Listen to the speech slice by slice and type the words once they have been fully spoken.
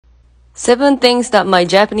7 things that my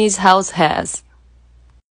Japanese house has.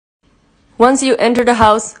 Once you enter the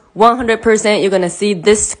house, 100% you're gonna see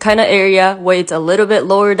this kind of area where it's a little bit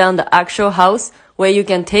lower down the actual house, where you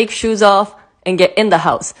can take shoes off and get in the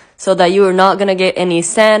house so that you are not gonna get any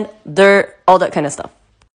sand, dirt, all that kind of stuff.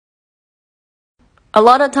 A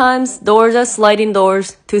lot of times, doors are sliding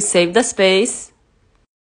doors to save the space.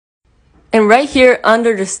 And right here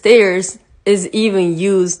under the stairs is even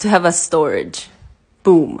used to have a storage.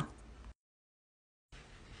 Boom.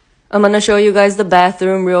 I'm gonna show you guys the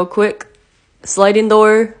bathroom real quick. Sliding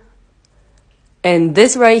door. And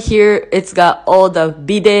this right here, it's got all the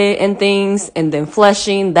bidet and things, and then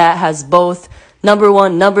flushing that has both number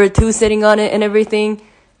 1, number 2 sitting on it and everything.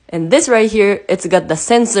 And this right here, it's got the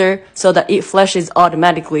sensor so that it flushes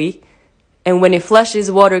automatically. And when it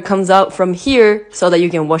flushes, water comes out from here so that you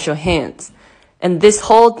can wash your hands. And this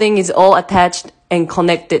whole thing is all attached and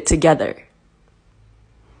connected together.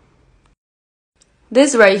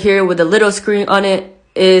 This right here with a little screen on it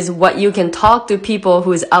is what you can talk to people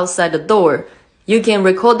who is outside the door. You can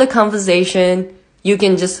record the conversation. You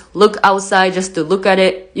can just look outside just to look at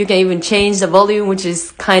it. You can even change the volume, which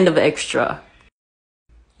is kind of extra.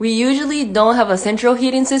 We usually don't have a central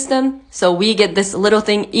heating system, so we get this little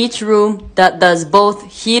thing each room that does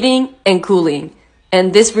both heating and cooling.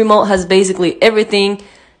 And this remote has basically everything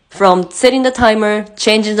from setting the timer,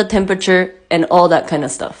 changing the temperature, and all that kind of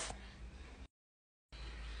stuff.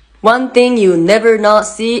 One thing you never not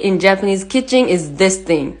see in Japanese kitchen is this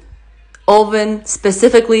thing. Oven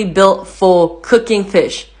specifically built for cooking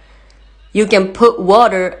fish. You can put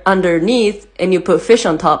water underneath and you put fish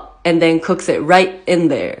on top and then cooks it right in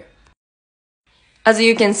there. As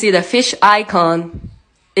you can see the fish icon,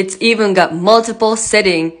 it's even got multiple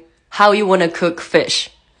settings how you want to cook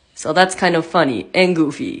fish. So that's kind of funny and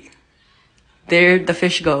goofy. There the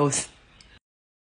fish goes.